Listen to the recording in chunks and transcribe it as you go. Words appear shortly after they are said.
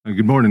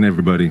Good morning,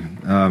 everybody.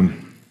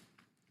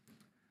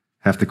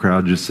 Half the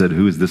crowd just said,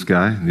 "Who is this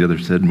guy?" The other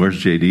said,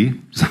 "Where's JD?"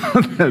 So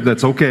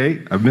that's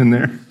okay. I've been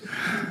there.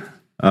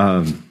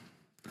 We're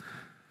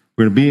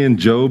going to be in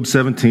Job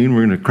 17.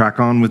 We're going to crack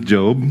on with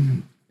Job,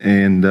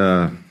 and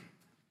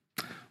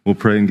we'll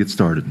pray and get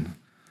started.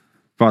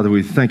 Father,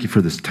 we thank you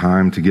for this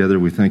time together.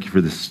 We thank you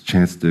for this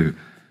chance to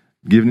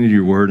give into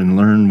your word and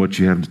learn what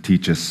you have to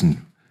teach us.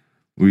 And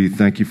we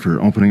thank you for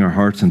opening our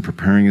hearts and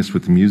preparing us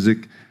with the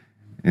music,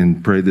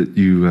 and pray that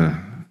you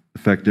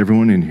affect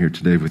everyone in here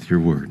today with your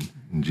word.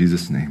 In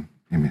Jesus' name,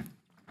 amen.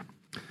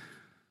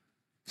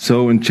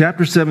 So in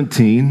chapter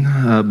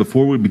 17,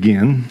 before we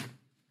begin,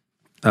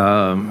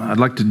 I'd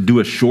like to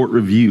do a short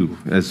review,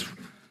 as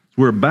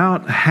we're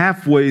about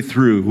halfway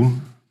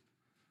through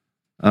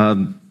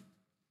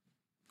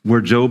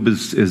where Job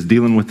is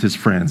dealing with his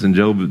friends. And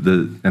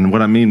and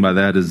what I mean by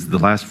that is the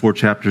last 4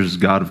 chapters,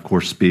 God, of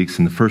course, speaks.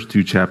 In the first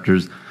 2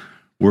 chapters,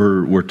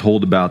 we're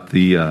told about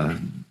the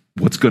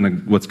what's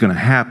going to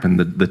happen,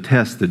 the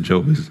test that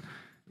Job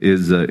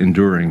is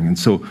enduring. And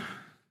so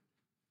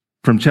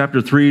from chapter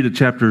 3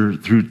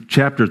 through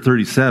chapter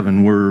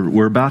 37,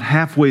 we're about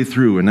halfway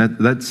through, and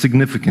that's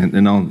significant,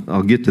 and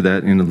I'll get to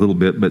that in a little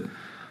bit. But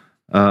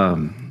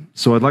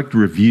so I'd like to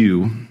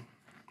review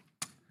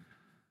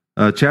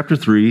chapter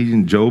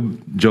 3,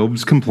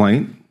 Job's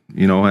complaint.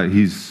 You know,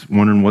 he's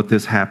wondering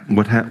what's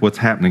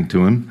happening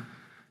to him.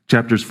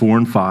 Chapters 4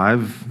 and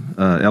 5,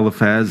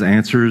 Eliphaz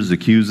answers,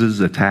 accuses,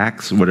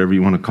 attacks, whatever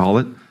you want to call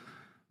it.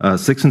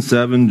 6 and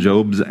 7,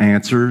 Job's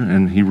answer,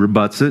 and he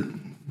rebuts it.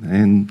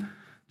 And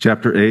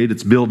chapter 8,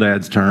 it's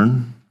Bildad's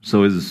turn,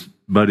 so his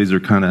buddies are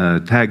kind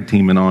of tag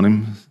teaming on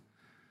him.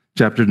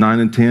 Chapter 9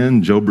 and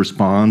 10, Job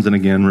responds and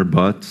again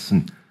rebuts.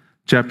 And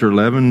chapter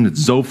 11,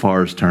 it's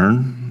Zophar's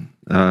turn.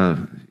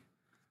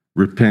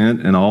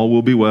 Repent and all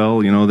will be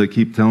well. You know, they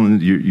keep telling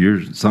you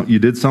you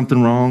did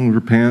something wrong,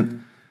 repent.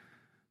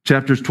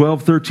 Chapters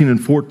 12, 13,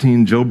 and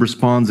 14, Job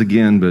responds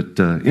again, but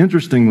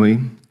interestingly,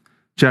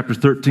 chapter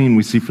 13,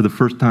 we see for the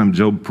first time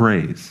Job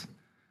prays.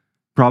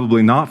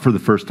 Probably not for the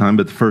first time,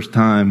 but the first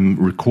time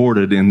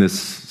recorded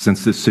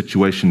since this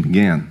situation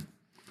began.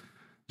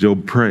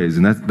 Job prays,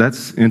 and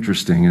that's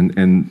interesting,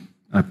 and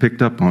I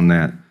picked up on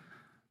that.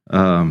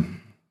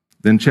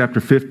 Then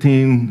chapter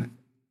 15,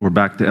 we're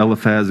back to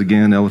Eliphaz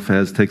again.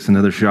 Eliphaz takes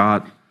another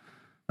shot.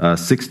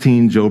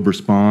 16, Job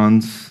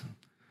responds.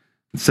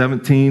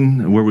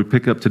 17, where we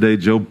pick up today,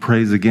 Job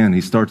prays again. He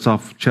starts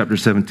off chapter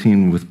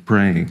 17 with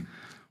praying.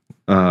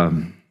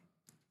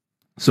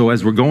 So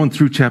as we're going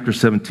through chapter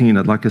 17,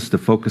 I'd like us to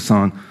focus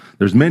on,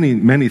 there's many,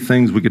 many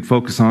things we could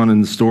focus on in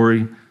the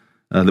story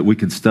that we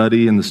could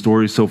study in the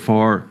story so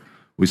far.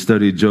 We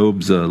studied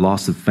Job's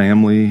loss of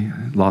family,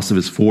 loss of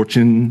his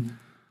fortune,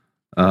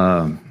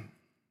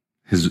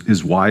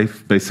 his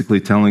wife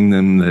basically telling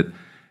them that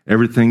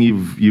everything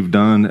you've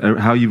done,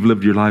 how you've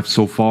lived your life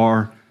so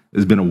far,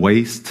 has been a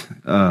waste.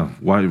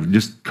 Why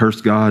just curse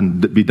God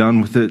and be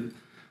done with it?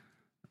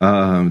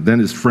 Then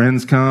his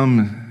friends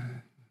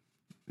come,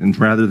 and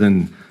rather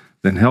than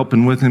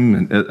helping with him,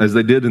 and as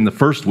they did in the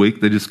first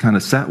week, they just kind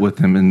of sat with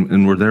him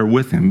and were there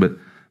with him. But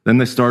then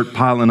they start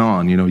piling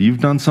on. You know, you've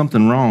done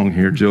something wrong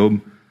here,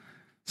 Job.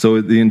 So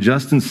the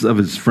injustice of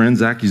his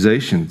friends'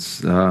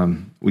 accusations.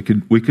 We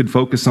could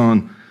focus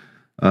on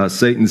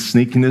Satan's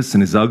sneakiness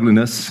and his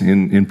ugliness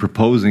in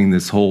proposing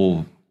this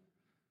whole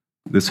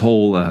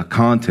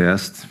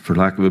contest, for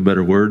lack of a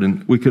better word.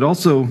 And we could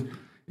also,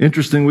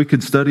 we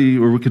could study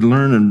or we could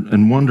learn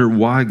and wonder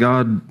why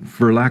God,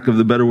 for lack of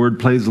the better word,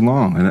 plays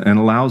along and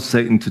allows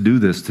Satan to do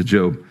this to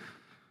Job.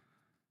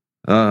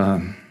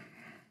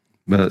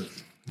 But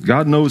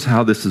God knows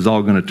how this is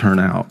all going to turn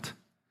out.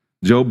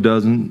 Job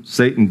doesn't,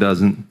 Satan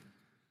doesn't,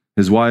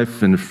 his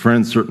wife and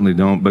friends certainly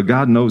don't, but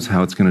God knows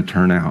how it's going to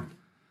turn out.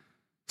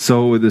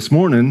 So this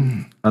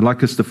morning, I'd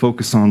like us to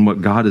focus on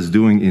what God is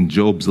doing in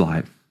Job's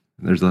life.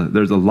 There's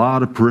a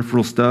lot of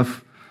peripheral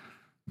stuff,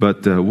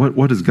 but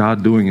what is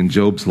God doing in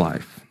Job's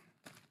life?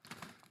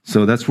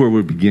 So that's where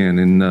we begin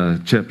in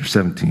chapter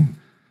 17.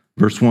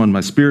 Verse 1,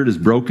 "My spirit is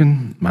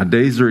broken, my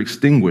days are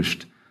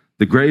extinguished.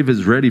 The grave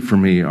is ready for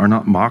me. Are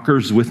not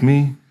mockers with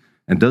me?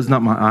 And does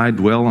not my eye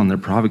dwell on their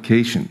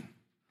provocation?"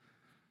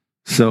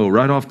 So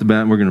right off the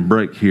bat, we're going to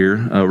break here.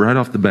 Right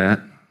off the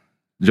bat,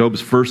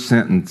 Job's first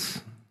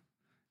sentence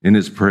in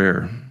his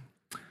prayer,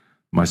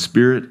 "My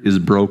spirit is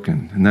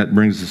broken." And that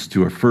brings us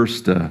to our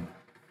first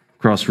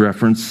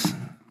cross-reference,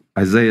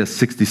 Isaiah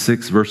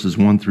 66, verses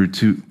 1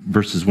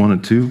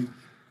 and 2.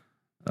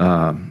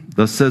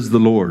 "Thus says the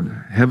Lord,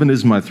 heaven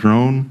is my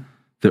throne,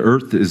 the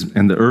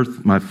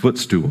earth my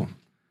footstool.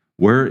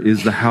 Where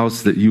is the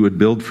house that you would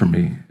build for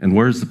me? And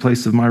where is the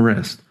place of my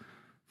rest?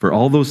 For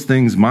all those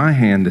things my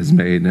hand has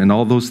made, and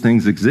all those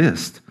things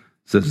exist,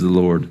 says the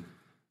Lord.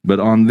 But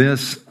on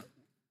this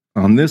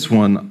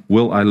one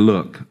will I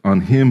look,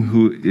 on him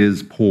who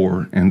is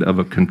poor and of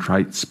a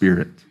contrite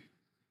spirit."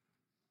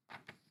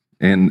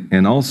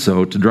 And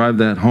also, to drive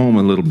that home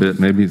a little bit,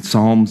 maybe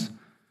Psalms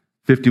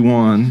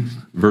 51,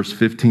 verse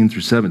 15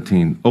 through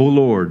 17. "O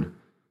Lord,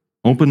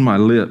 open my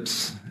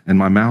lips, and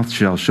my mouth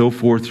shall show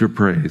forth your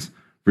praise.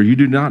 For you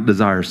do not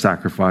desire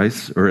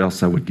sacrifice, or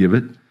else I would give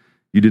it.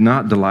 You do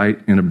not delight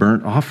in a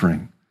burnt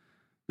offering.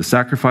 The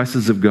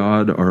sacrifices of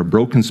God are a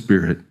broken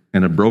spirit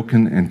and a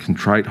broken and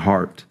contrite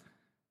heart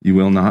you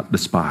will not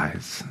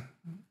despise.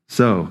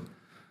 So,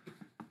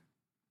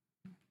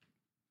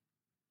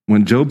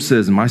 when Job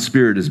says, my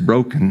spirit is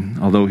broken,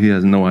 although he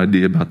has no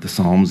idea about the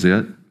Psalms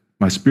yet,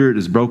 my spirit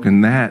is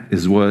broken, that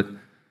is what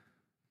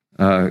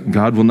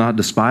God will not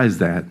despise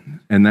that.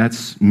 And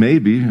that's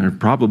maybe, or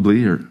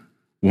probably, or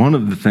one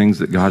of the things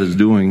that God is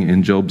doing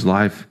in Job's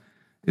life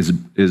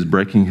is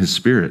breaking his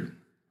spirit.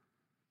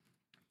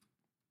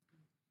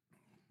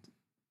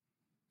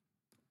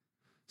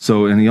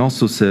 So, and he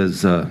also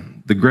says,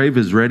 the grave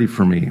is ready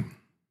for me.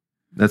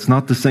 That's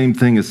not the same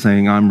thing as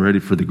saying I'm ready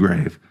for the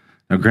grave.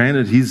 Now,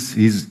 granted, he's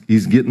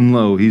getting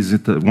low. He's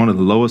at one of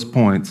the lowest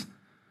points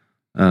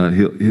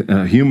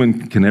a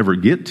human can ever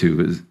get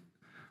to.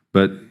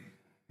 But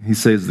he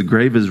says the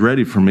grave is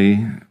ready for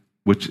me,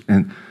 but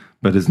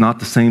it's not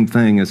the same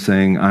thing as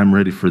saying I'm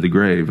ready for the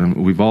grave. And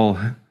we've all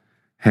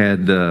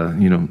had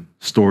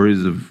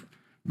stories of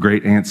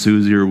great Aunt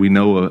Susie, or we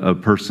know a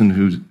person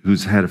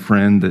who's had a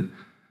friend that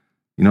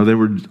they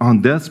were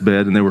on death's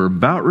bed and they were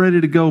about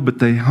ready to go, but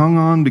they hung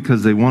on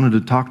because they wanted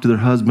to talk to their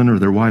husband or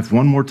their wife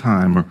one more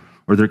time,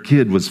 or their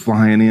kid was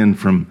flying in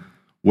from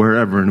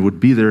wherever and would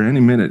be there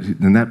any minute.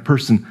 And that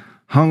person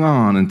hung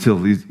on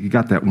until he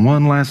got that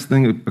one last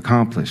thing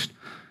accomplished.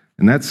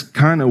 And that's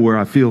kind of where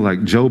I feel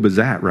like Job is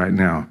at right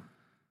now.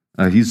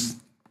 He's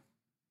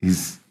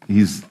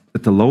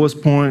at the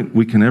lowest point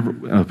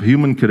a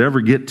human could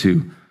ever get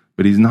to,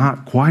 but he's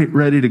not quite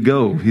ready to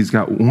go. He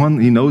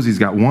knows he's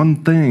got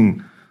one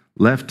thing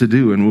left to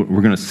do, and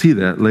we're going to see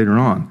that later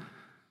on.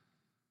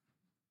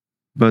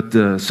 But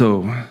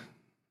so,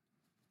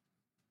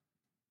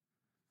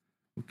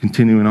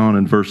 continuing on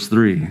in verse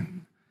 3,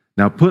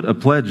 now put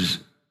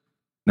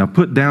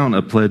down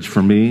a pledge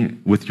for me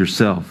with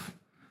yourself.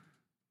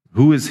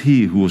 Who is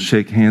he who will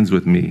shake hands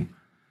with me?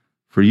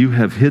 For you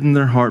have hidden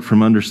their heart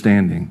from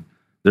understanding.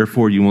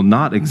 Therefore you will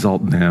not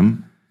exalt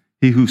them.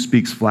 He who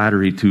speaks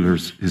flattery to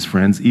his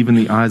friends, even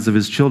the eyes of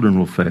his children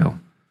will fail.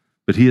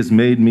 But he has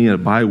made me a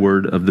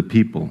byword of the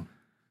people,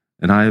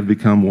 and I have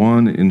become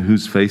one in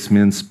whose face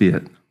men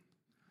spit.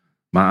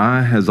 My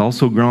eye has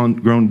also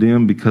grown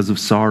dim because of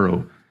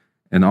sorrow,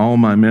 and all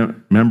my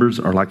members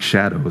are like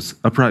shadows.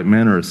 Upright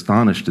men are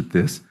astonished at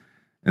this,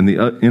 and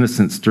the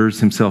innocent stirs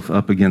himself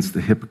up against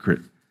the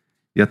hypocrite.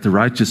 Yet the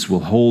righteous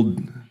will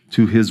hold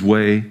to his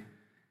way,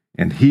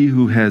 and he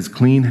who has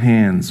clean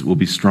hands will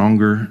be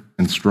stronger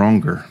and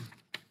stronger.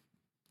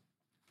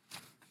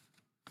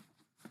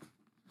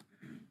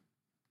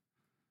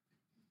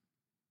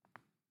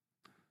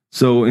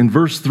 So in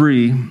verse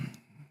 3,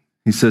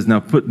 he says, now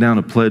put down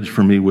a pledge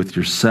for me with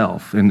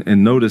yourself.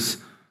 And notice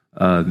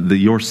the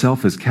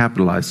yourself is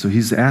capitalized. So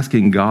he's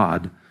asking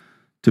God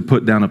to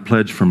put down a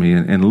pledge for me.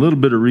 And a little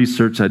bit of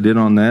research I did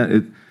on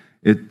that,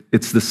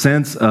 it's the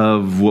sense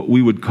of what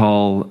we would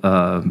call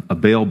a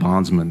bail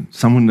bondsman,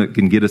 someone that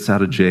can get us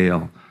out of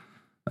jail.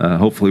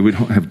 Hopefully we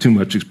don't have too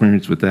much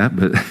experience with that,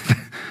 but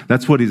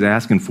that's what he's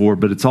asking for.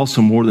 But it's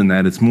also more than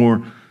that.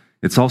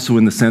 It's also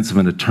in the sense of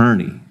an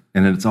attorney.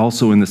 And it's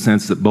also in the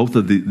sense that both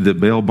of the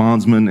bail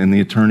bondsman and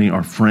the attorney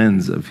are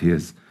friends of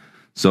his.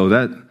 So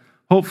that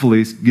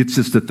hopefully gets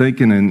us to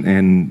thinking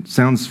and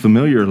sounds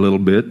familiar a little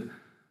bit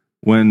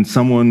when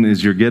someone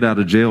is your get out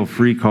of jail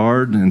free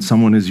card and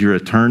someone is your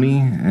attorney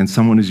and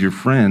someone is your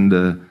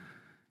friend.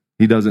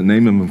 He doesn't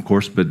name him, of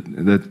course, but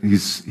that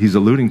he's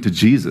alluding to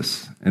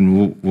Jesus.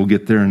 And we'll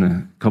get there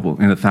in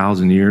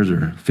 1,000 years or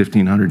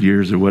 1,500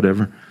 years or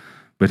whatever.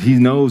 But he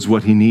knows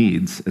what he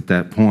needs at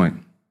that point.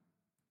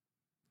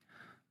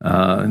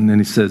 And then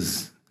he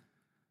says,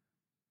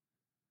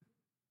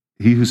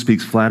 he who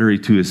speaks flattery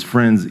to his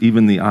friends,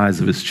 even the eyes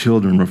of his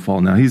children will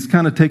fall. Now, he's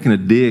kind of taking a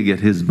dig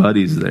at his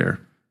buddies there,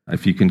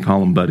 if you can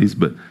call them buddies.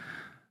 But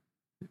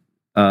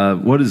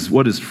what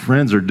his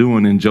friends are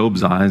doing in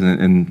Job's eyes,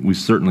 and we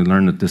certainly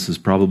learned that this is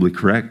probably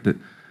correct, that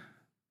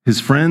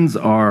his friends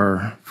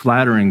are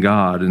flattering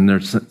God, and they're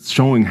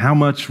showing how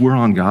much we're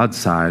on God's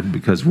side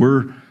because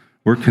we're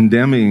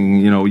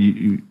condemning,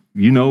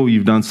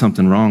 you've done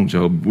something wrong,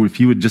 Job. If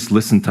you would just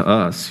listen to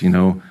us,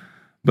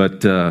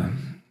 But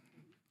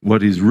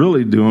what he's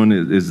really doing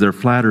is they're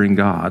flattering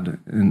God,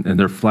 and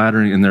they're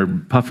flattering and they're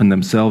puffing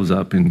themselves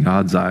up in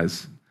God's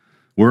eyes.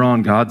 We're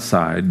on God's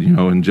side,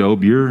 and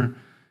Job, you're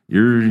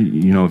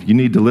if you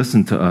need to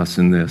listen to us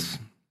in this.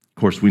 Of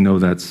course, we know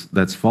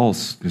that's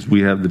false because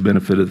we have the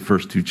benefit of the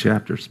first two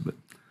chapters. But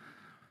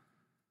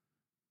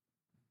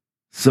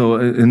so,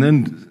 and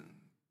then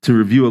to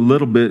review a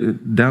little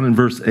bit, down in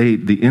verse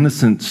 8, the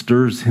innocent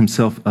stirs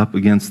himself up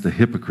against the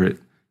hypocrite,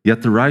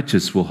 yet the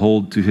righteous will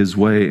hold to his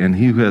way, and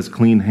he who has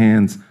clean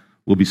hands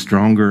will be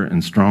stronger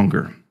and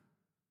stronger.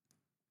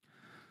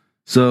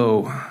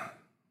 So,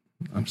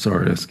 I'm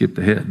sorry, I skipped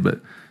ahead, but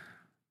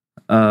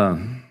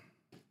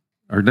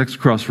our next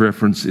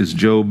cross-reference is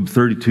Job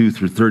 32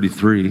 through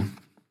 33.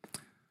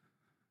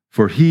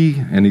 For he,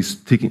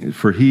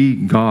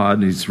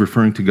 God, he's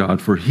referring to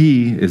God, for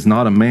he is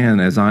not a man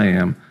as I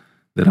am,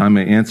 that I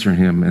may answer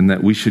him, and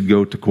that we should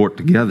go to court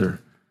together.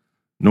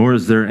 Nor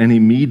is there any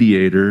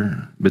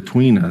mediator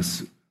between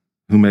us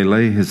who may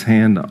lay his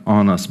hand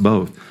on us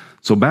both.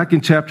 So back in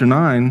chapter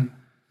 9,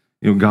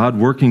 God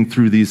working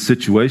through these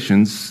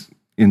situations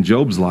in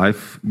Job's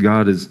life,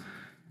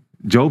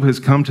 Job has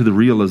come to the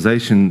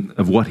realization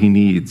of what he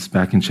needs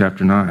back in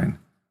chapter 9.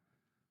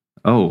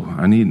 Oh,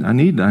 I need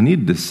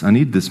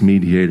this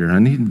mediator. I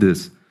need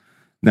this.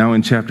 Now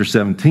in chapter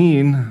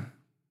 17,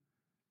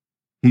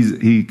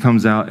 he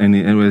comes out and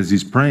as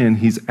he's praying,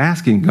 he's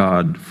asking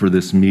God for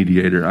this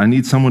mediator. I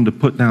need someone to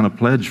put down a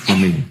pledge for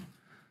me.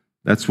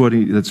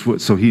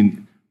 So he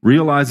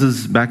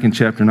realizes back in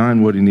chapter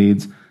 9 what he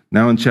needs.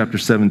 Now in chapter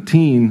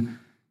 17,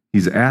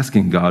 he's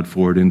asking God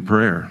for it in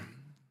prayer.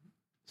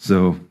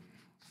 So,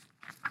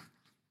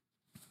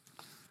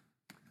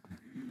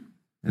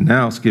 and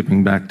now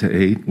skipping back to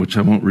 8, which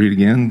I won't read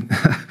again,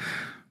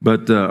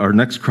 but our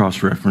next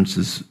cross-reference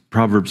is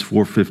Proverbs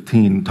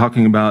 4:15,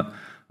 talking about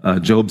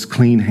Job's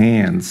clean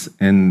hands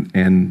and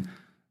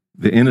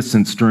the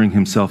innocent stirring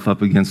himself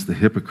up against the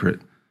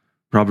hypocrite.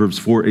 Proverbs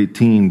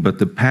 4:18, but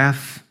the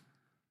path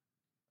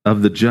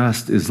of the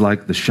just is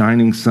like the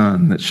shining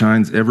sun that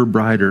shines ever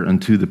brighter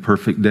unto the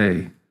perfect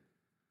day.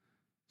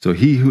 So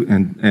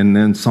and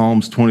then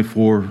Psalms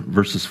 24,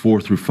 verses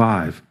 4 through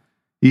 5.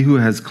 He who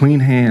has clean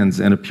hands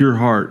and a pure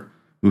heart,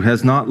 who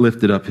has not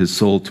lifted up his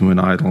soul to an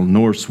idol,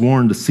 nor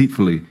sworn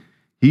deceitfully,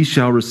 he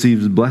shall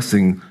receive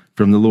blessing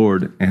from the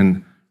Lord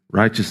and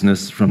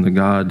righteousness from the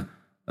God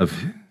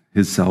of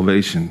his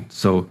salvation.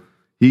 So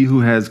he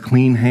who has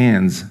clean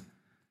hands,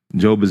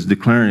 Job is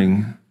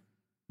declaring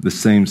the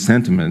same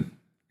sentiment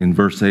in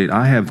verse 8.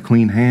 I have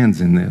clean hands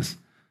in this.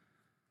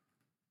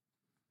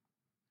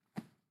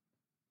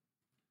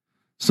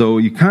 So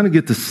you kind of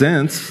get the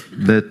sense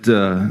that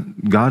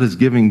God is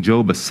giving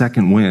Job a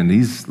second wind.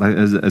 He's,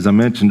 as I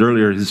mentioned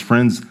earlier, his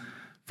friends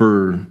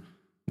for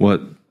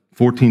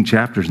 14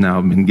 chapters now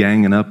have been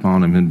ganging up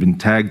on him and been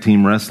tag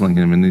team wrestling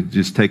him, and they've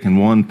just taken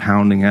one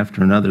pounding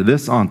after another.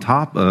 This on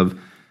top of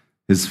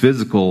his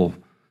physical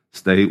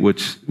state,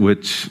 which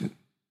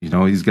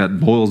he's got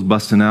boils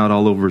busting out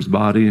all over his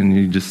body, and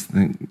you just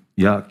think,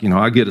 yuck.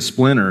 I get a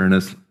splinter, and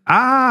it's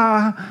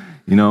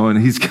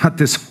and he's got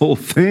this whole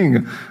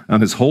thing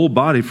on his whole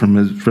body from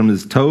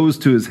his toes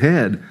to his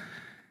head.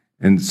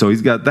 And so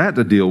he's got that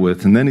to deal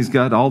with. And then he's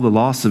got all the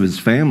loss of his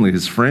family,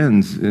 his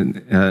friends,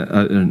 and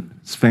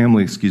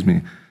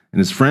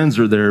his friends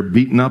are there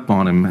beating up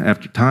on him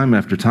after time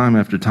after time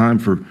after time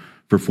for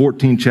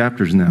 14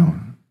 chapters now.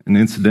 And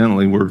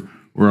incidentally, we're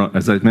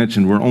as I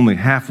mentioned, we're only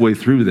halfway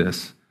through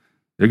this.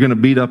 They're going to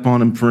beat up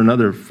on him for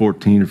another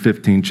 14 or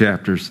 15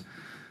 chapters.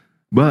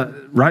 But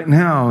right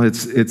now,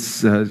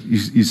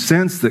 you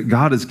sense that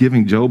God is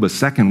giving Job a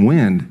second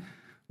wind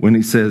when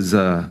he says,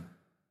 I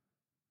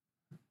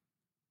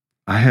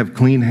have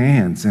clean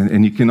hands.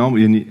 And you can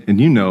almost, and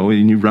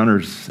you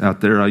runners out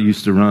there, I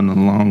used to run a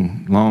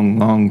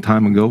long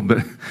time ago,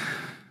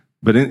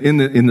 but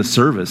in the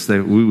service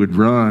that we would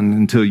run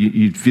until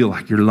you'd feel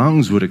like your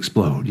lungs would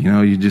explode.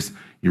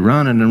 You're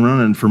running and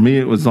running. For me,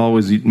 it was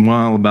always a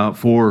while about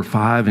 4 or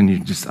 5,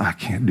 and I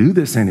can't do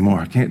this anymore.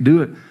 I can't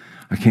do it.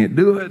 I can't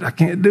do it. I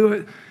can't do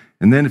it.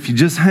 And then if you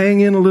just hang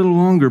in a little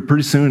longer,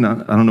 pretty soon, I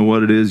don't know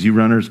what it is, you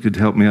runners could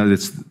help me out.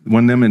 It's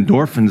when them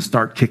endorphins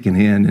start kicking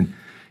in, and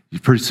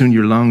pretty soon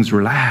your lungs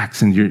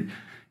relax, and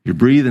you're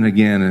breathing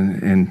again.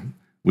 And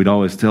we'd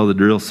always tell the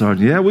drill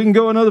sergeant, yeah, we can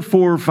go another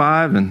 4 or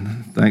 5.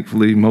 And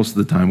thankfully, most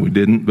of the time we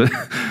didn't.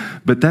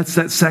 But that's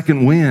that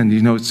second wind,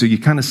 so you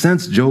kind of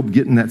sense Job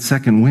getting that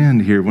second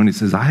wind here when he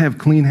says, I have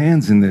clean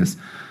hands in this.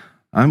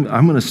 I'm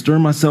going to stir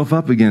myself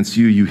up against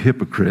you, you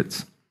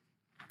hypocrites.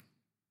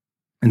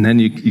 And then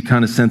you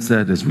kind of sense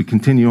that as we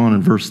continue on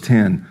in verse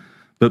 10.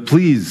 But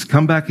please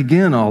come back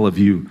again, all of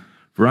you,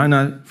 for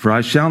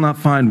I shall not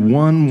find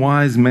one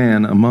wise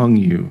man among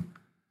you.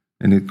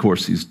 And of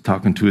course, he's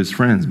talking to his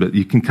friends, but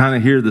you can kind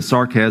of hear the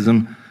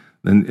sarcasm,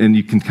 and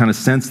you can kind of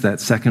sense that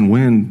second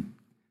wind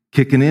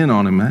kicking in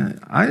on him.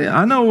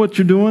 I know what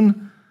you're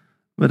doing,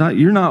 but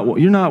you're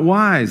not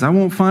wise. I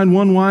won't find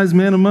one wise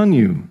man among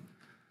you.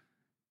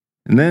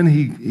 And then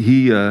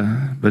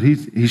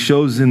he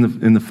shows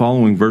in the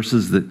following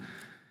verses that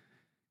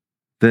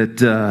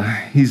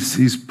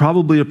he's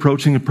probably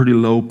approaching a pretty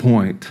low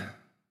point.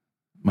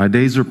 My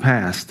days are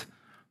past.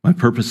 My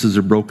purposes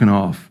are broken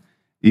off.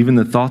 Even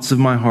the thoughts of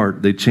my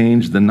heart, they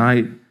change the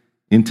night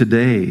into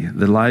day.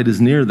 The light is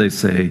near, they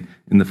say,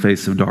 in the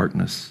face of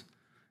darkness.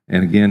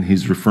 And again,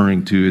 he's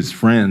referring to his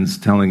friends,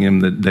 telling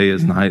him that day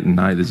is night and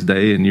night is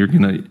day, and you're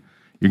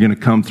gonna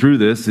come through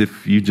this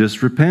if you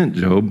just repent,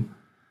 Job.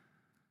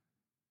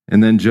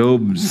 And then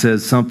Job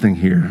says something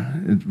here,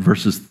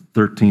 verses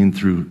 13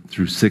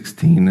 through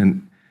 16,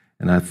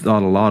 and I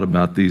thought a lot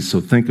about these, so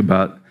think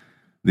about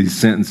these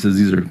sentences.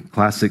 These are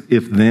classic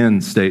if-then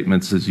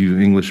statements, as you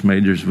English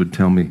majors would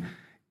tell me.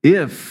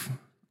 If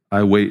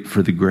I wait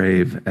for the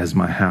grave as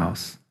my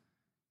house,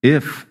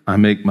 if I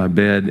make my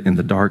bed in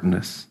the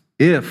darkness,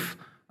 if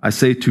I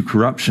say to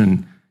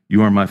corruption,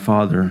 you are my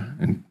father.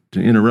 And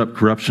to interrupt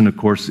corruption, of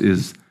course,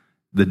 is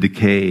the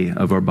decay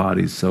of our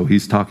bodies. So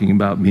he's talking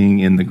about being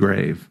in the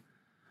grave.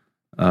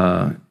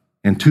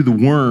 And to the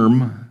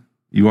worm,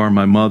 you are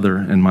my mother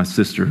and my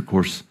sister. Of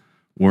course,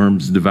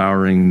 worms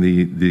devouring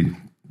the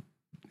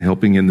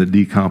helping in the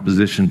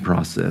decomposition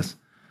process.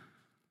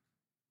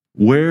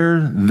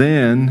 Where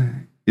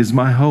then is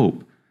my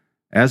hope?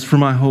 As for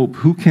my hope,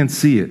 who can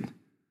see it?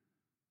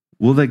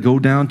 Will they go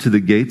down to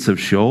the gates of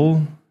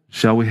Sheol?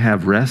 Shall we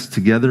have rest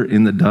together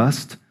in the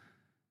dust?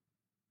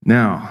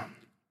 Now,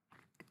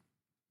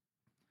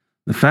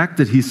 the fact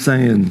that he's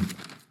saying,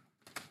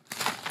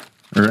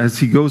 or as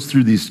he goes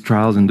through these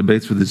trials and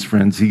debates with his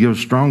friends, he goes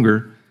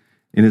stronger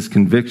in his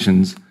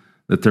convictions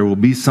that there will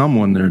be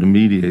someone there to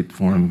mediate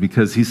for him,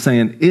 because he's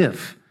saying,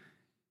 if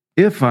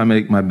I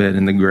make my bed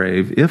in the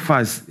grave, if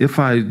I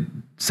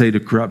say to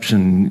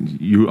corruption,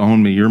 you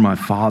own me, you're my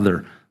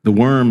father, the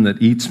worm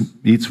that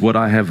eats what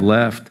I have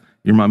left,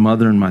 you're my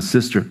mother and my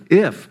sister,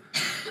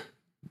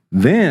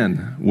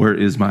 then where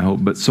is my hope?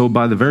 But so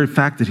by the very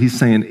fact that he's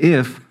saying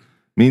if,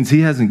 means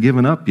he hasn't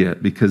given up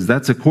yet, because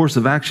that's a course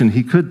of action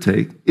he could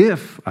take.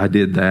 If I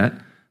did that,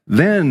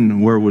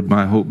 then where would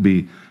my hope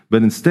be?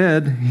 But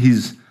instead,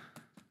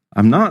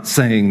 I'm not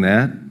saying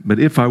that, but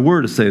if I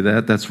were to say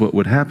that, that's what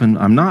would happen.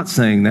 I'm not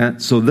saying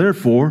that, so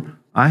therefore,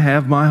 I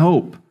have my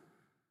hope.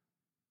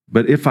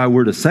 But if I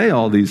were to say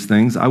all these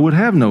things, I would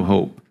have no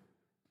hope.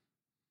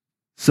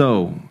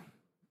 So,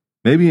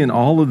 maybe in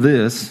all of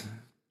these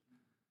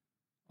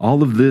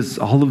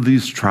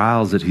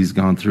trials that he's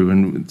gone through,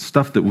 and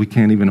stuff that we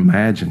can't even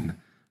imagine,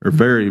 or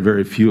very,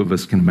 very few of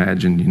us can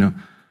imagine, you know,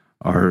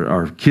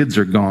 our kids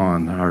are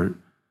gone,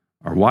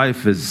 our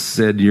wife has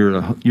said, you're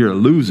a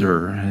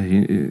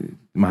loser.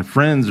 My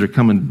friends are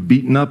coming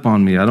beating up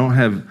on me.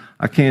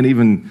 I can't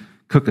even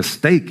cook a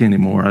steak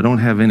anymore. I don't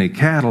have any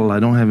cattle. I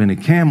don't have any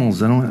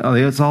camels.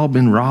 It's all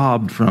been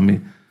robbed from me.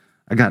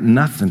 I got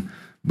nothing.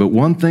 But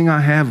one thing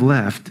I have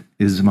left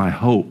is my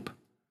hope.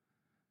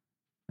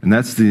 And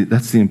that's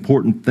the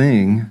important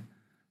thing.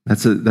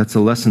 That's a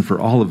lesson for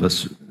all of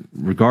us,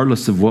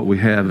 regardless of what we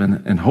have.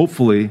 And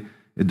hopefully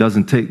it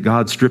doesn't take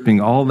God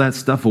stripping all that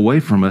stuff away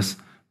from us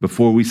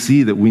before we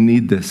see that we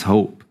need this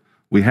hope.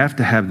 We have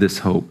to have this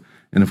hope.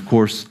 And of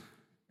course,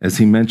 as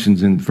he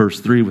mentions in verse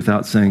 3,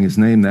 without saying his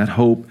name, that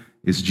hope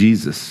is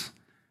Jesus,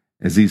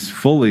 as he's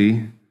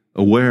fully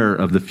aware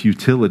of the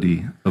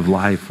futility of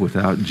life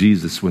without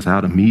Jesus,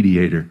 without a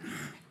mediator,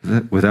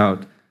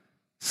 without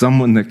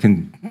someone that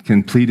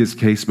can plead his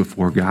case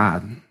before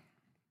God.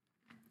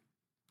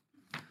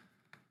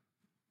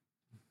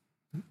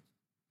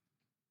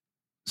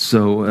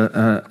 So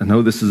I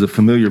know this is a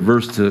familiar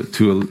verse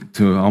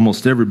to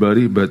almost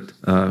everybody, but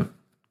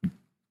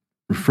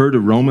refer to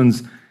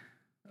Romans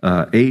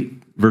 8,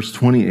 verse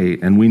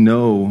 28, and we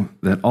know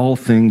that all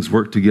things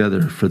work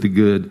together for the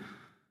good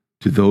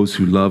to those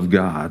who love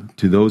God,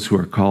 to those who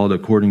are called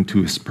according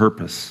to his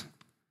purpose.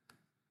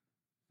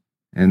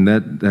 And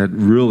that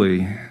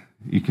really,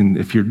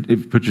 if you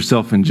put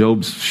yourself in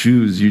Job's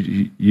shoes,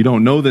 you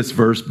don't know this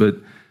verse, but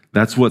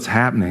that's what's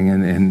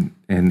happening,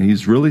 and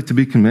he's really to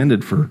be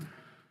commended for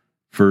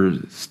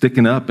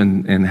sticking up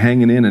and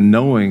hanging in and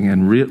knowing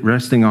and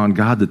resting on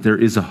God that there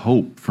is a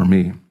hope for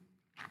me.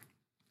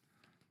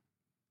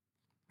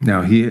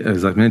 Now,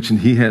 as I mentioned,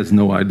 he has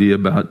no idea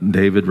about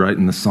David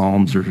writing the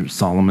Psalms or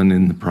Solomon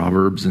in the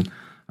Proverbs and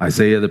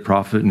Isaiah the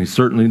prophet, and he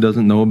certainly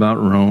doesn't know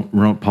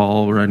about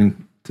Paul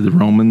writing to the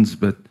Romans,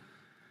 but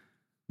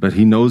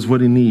he knows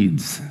what he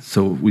needs.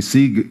 So we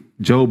see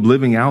Job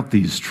living out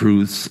these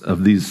truths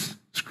of these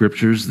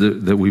scriptures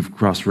that we've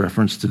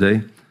cross-referenced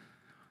today.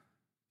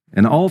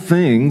 And all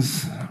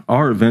things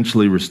are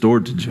eventually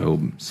restored to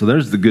Job. So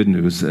there's the good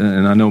news.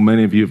 And I know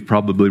many of you have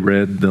probably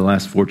read the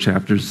last 4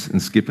 chapters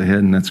and skip ahead,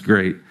 and that's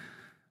great.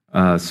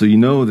 So you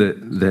know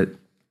that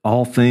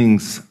all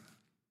things,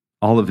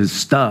 all of his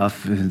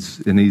stuff,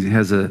 and he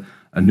has a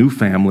new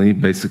family,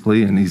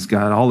 basically, and he's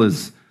got all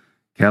his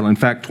cattle. In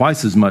fact,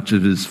 twice as much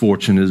of his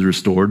fortune is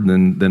restored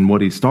than what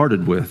he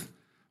started with,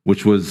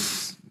 which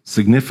was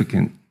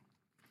significant.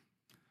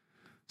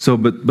 So,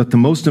 but the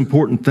most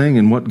important thing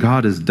in what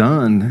God has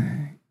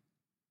done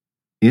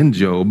in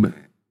Job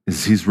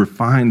is he's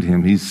refined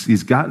him.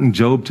 He's gotten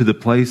Job to the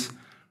place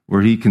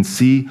where he can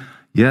see,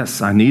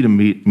 yes, I need a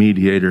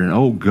mediator. And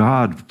oh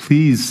God,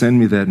 please send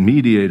me that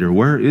mediator.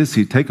 Where is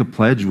he? Take a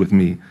pledge with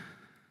me.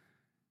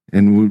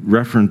 And we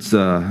reference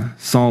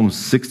Psalm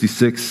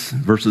 66,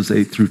 verses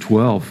 8 through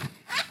 12.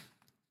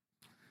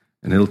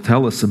 And it'll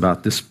tell us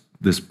about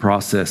this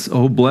process.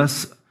 Oh,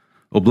 bless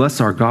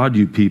our God,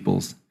 you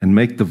peoples, and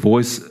make the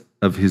voice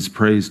of his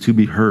praise to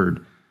be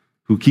heard,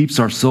 who keeps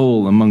our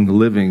soul among the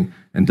living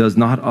and does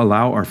not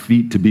allow our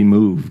feet to be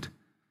moved.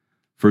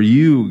 For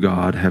you,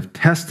 God, have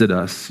tested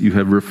us. You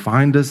have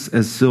refined us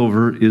as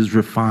silver is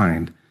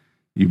refined.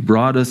 You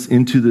brought us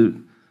into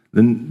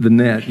the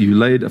net. You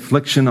laid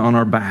affliction on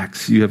our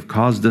backs. You have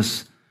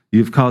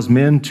caused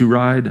men to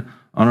ride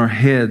on our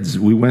heads.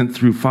 We went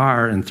through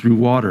fire and through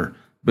water,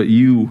 but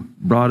you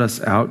brought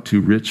us out to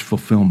rich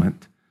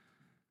fulfillment.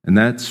 And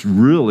that's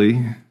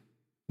really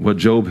what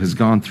Job has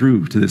gone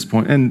through to this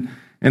point. And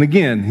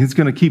again, he's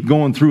going to keep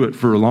going through it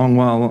for a long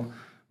while.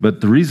 But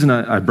the reason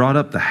I brought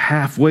up the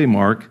halfway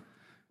mark,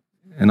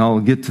 and I'll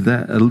get to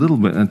that a little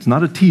bit. It's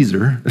not a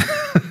teaser.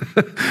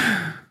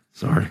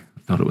 Sorry,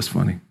 I thought it was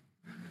funny.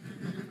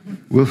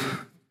 Well,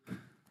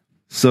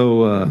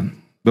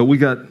 but we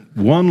got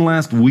one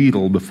last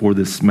wheedle before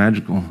this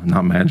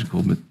not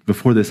magical, but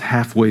before this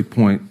halfway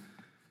point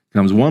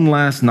comes one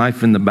last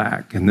knife in the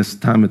back. And this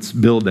time it's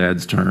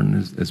Bildad's turn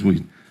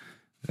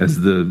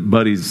as the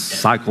buddies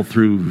cycle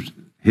through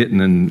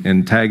hitting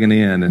and tagging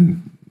in.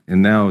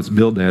 And now it's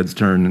Bildad's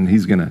turn, and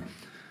he's going to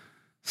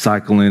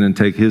cycle in and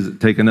take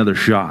another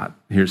shot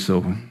here.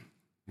 So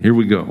here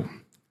we go.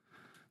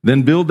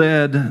 Then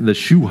Bildad the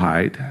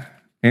Shuhite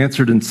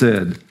answered and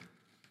said,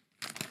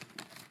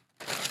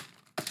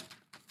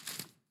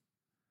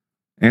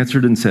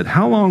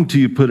 "How long do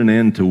you put an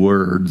end to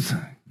words?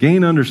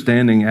 Gain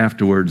understanding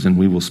afterwards, and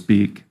we will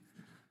speak.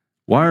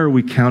 Why are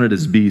we counted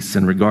as beasts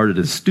and regarded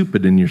as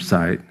stupid in your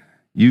sight?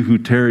 You who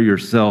tear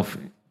yourself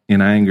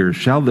in anger,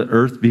 shall the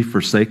earth be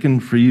forsaken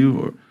for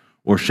you,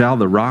 or shall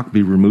the rock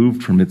be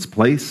removed from its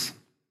place?"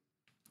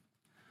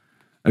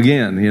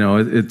 Again,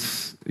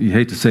 you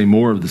hate to say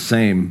more of the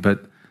same,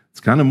 but it's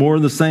kind of more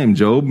of the same,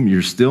 Job.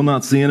 You're still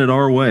not seeing it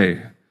our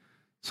way.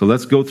 So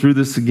let's go through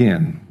this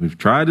again. We've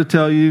tried to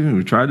tell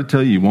you,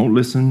 you won't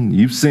listen.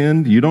 You've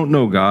sinned, you don't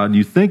know God.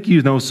 You think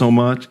you know so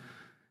much,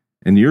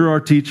 and you're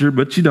our teacher,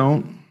 but you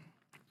don't.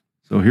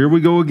 So here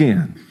we go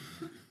again.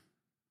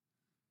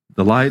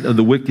 The light of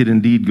the wicked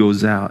indeed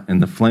goes out,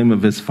 and the flame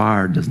of his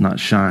fire does not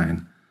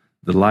shine.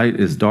 The light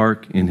is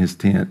dark in his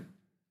tent,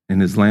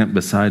 and his lamp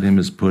beside him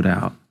is put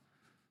out.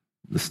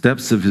 The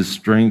steps of his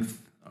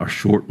strength are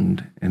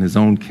shortened, and his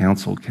own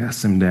counsel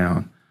casts him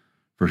down.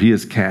 For he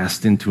is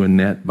cast into a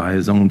net by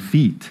his own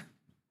feet.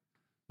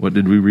 What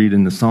did we read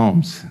in the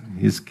Psalms?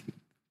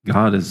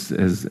 God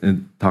is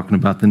talking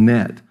about the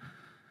net.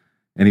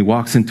 And he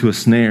walks into a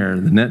snare.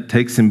 The net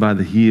takes him by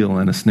the heel,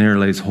 and a snare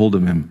lays hold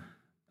of him.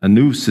 A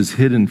noose is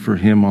hidden for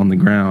him on the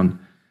ground,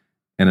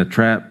 and a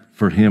trap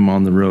for him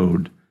on the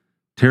road.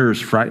 Terrors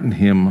frighten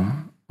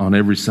him on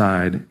every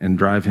side and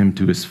drive him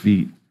to his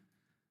feet.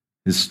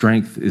 His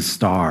strength is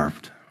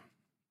starved,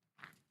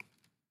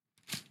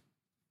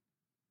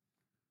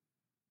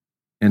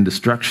 and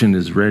destruction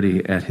is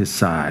ready at his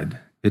side.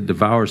 It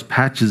devours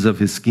patches of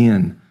his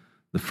skin.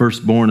 The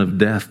firstborn of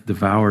death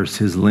devours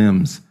his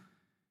limbs.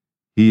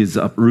 He is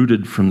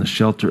uprooted from the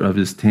shelter of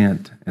his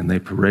tent, and they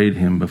parade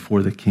him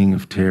before the king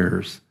of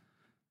terrors.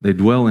 They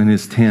dwell in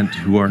his tent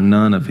who are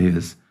none of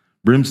his.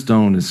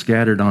 Brimstone is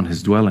scattered on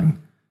his dwelling.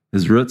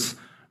 His roots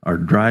are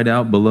dried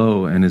out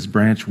below, and his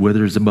branch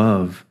withers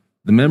above.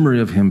 The memory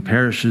of him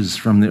perishes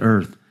from the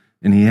earth,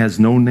 and he has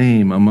no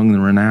name among the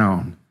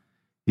renowned.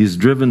 He is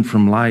driven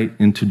from light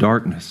into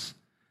darkness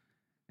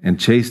and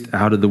chased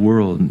out of the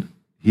world.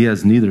 He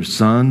has neither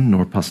son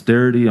nor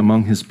posterity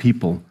among his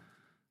people,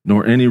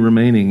 nor any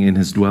remaining in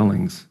his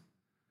dwellings.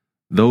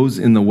 Those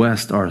in the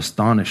west are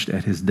astonished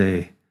at his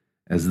day,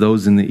 as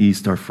those in the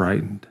east are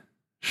frightened.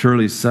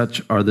 Surely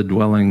such are the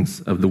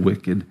dwellings of the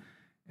wicked,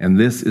 and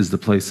this is the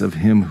place of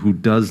him who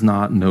does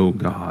not know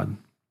God.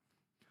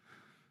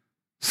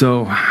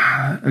 So,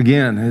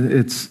 again,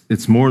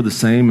 it's more of the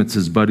same. It's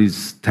his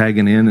buddies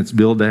tagging in. It's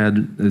Bildad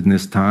in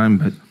this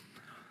time,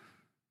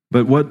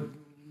 but what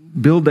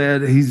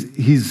Bildad,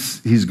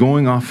 he's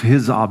going off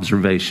his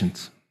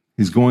observations.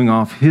 He's going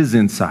off his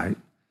insight.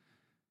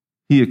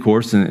 He, of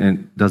course,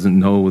 and doesn't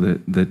know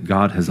that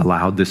God has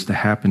allowed this to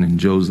happen in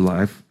Job's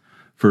life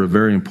for a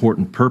very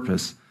important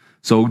purpose.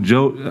 So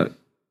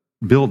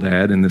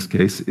Bildad, in this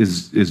case,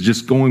 is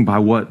just going by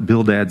what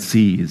Bildad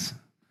sees.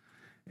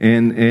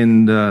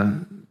 And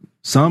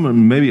some, or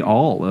maybe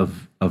all,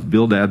 of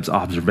Bildad's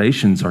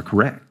observations are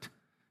correct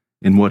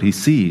in what he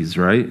sees,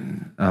 right?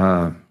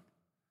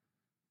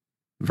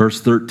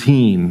 Verse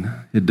 13,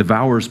 it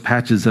devours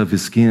patches of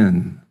his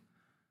skin.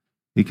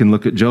 He can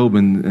look at Job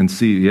and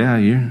see,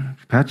 yeah,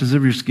 patches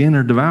of your skin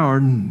are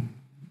devoured.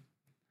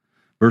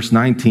 Verse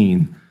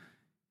 19,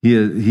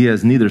 he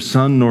has neither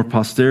son nor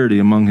posterity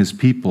among his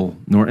people,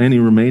 nor any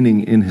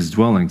remaining in his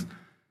dwellings.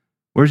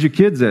 Where's your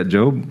kids at,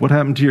 Job? What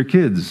happened to your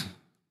kids?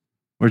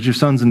 Where's your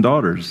sons and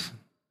daughters?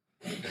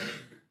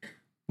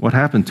 What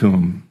happened to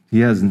him? He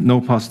has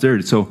no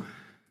posterity. So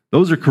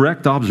those are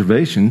correct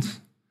observations,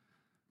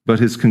 but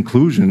his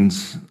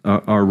conclusions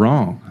are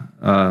wrong.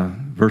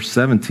 Verse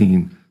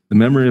 17, the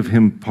memory of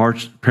him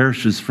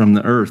perishes from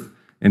the earth,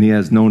 and he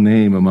has no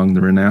name among the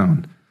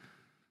renowned.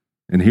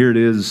 And here it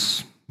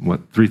is,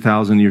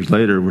 3,000 years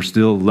later, we're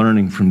still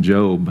learning from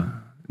Job.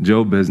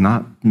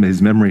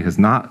 His memory has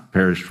not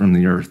perished from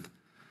the earth.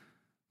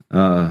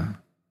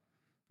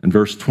 In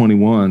verse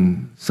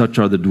 21, such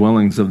are the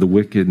dwellings of the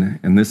wicked,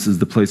 and this is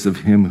the place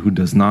of him who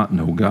does not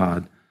know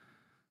God.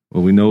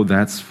 Well, we know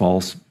that's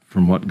false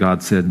from what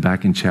God said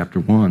back in chapter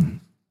 1.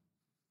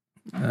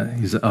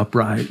 He's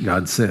upright,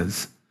 God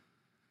says.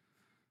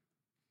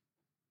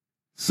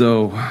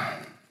 So,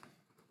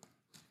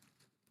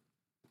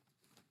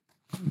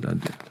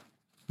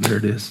 there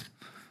it is.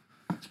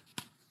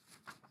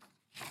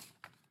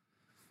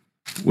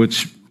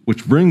 Which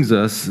brings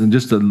us, and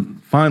just a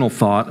final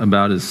thought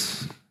about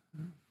his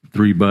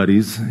three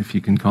buddies, if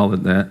you can call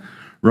it that.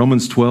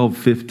 Romans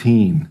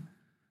 12:15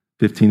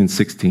 and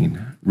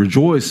 16.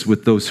 Rejoice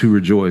with those who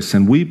rejoice,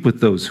 and weep with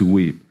those who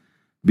weep.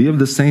 Be of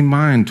the same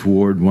mind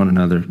toward one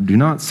another. Do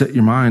not set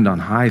your mind on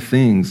high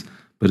things,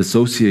 but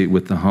associate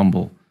with the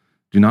humble.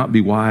 Do not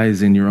be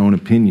wise in your own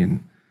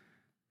opinion.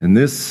 And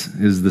this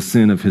is the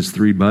sin of his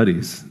three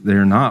buddies.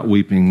 They're not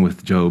weeping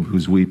with Job,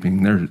 who's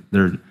weeping.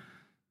 They're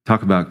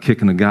talk about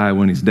kicking a guy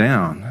when he's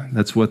down.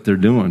 That's what they're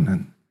doing.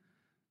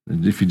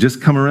 And if you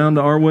just come around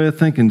to our way of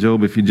thinking,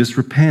 Job, if you just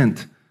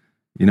repent,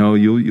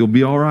 you'll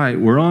be all right.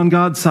 We're on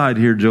God's side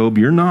here, Job.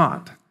 You're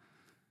not.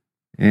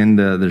 And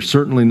they're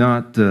certainly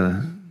not.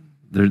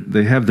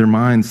 They have their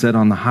mind set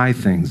on the high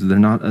things. They're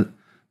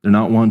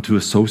not one to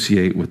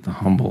associate with the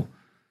humble,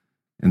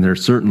 and they're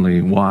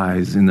certainly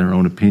wise in their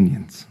own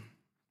opinions.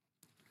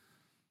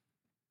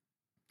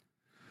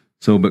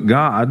 So, but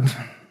God,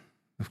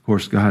 of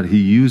course, God, He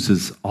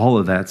uses all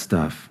of that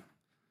stuff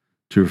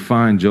to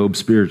refine Job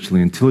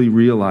spiritually until he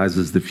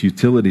realizes the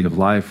futility of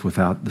life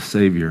without the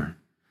Savior.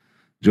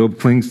 Job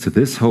clings to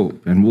this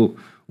hope, and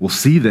we'll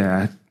see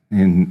that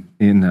in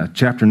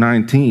chapter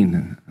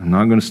 19. I'm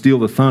not going to steal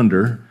the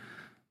thunder,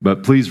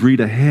 but please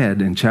read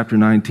ahead in chapter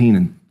 19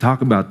 and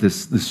talk about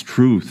this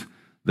truth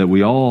that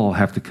we all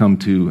have to come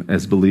to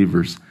as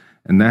believers.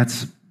 And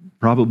that's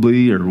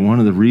probably, or one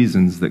of the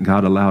reasons that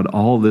God allowed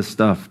all this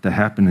stuff to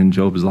happen in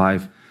Job's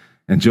life.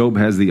 And Job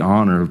has the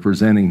honor of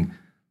presenting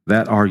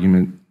that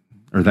argument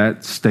or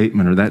that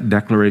statement or that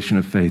declaration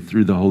of faith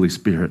through the Holy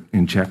Spirit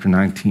in chapter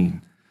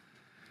 19.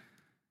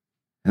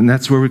 And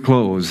that's where we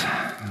close.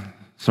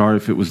 Sorry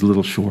if it was a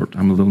little short.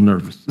 I'm a little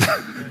nervous.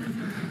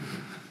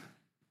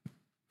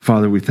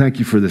 Father, we thank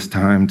you for this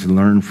time to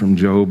learn from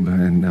Job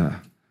and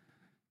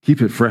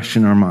keep it fresh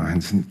in our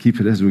minds and keep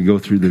it as we go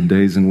through the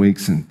days and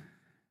weeks, and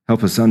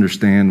help us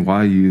understand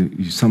why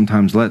you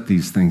sometimes let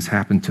these things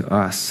happen to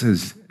us,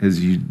 as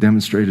you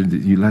demonstrated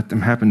that you let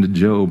them happen to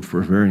Job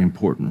for a very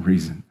important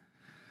reason.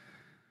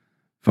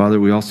 Father,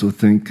 we also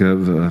think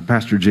of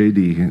Pastor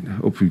J.D. and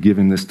hope you give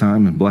him this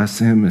time and bless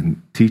him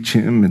and teach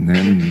him and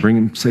then bring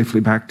him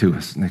safely back to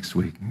us next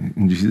week.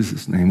 In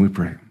Jesus' name we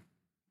pray.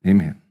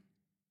 Amen.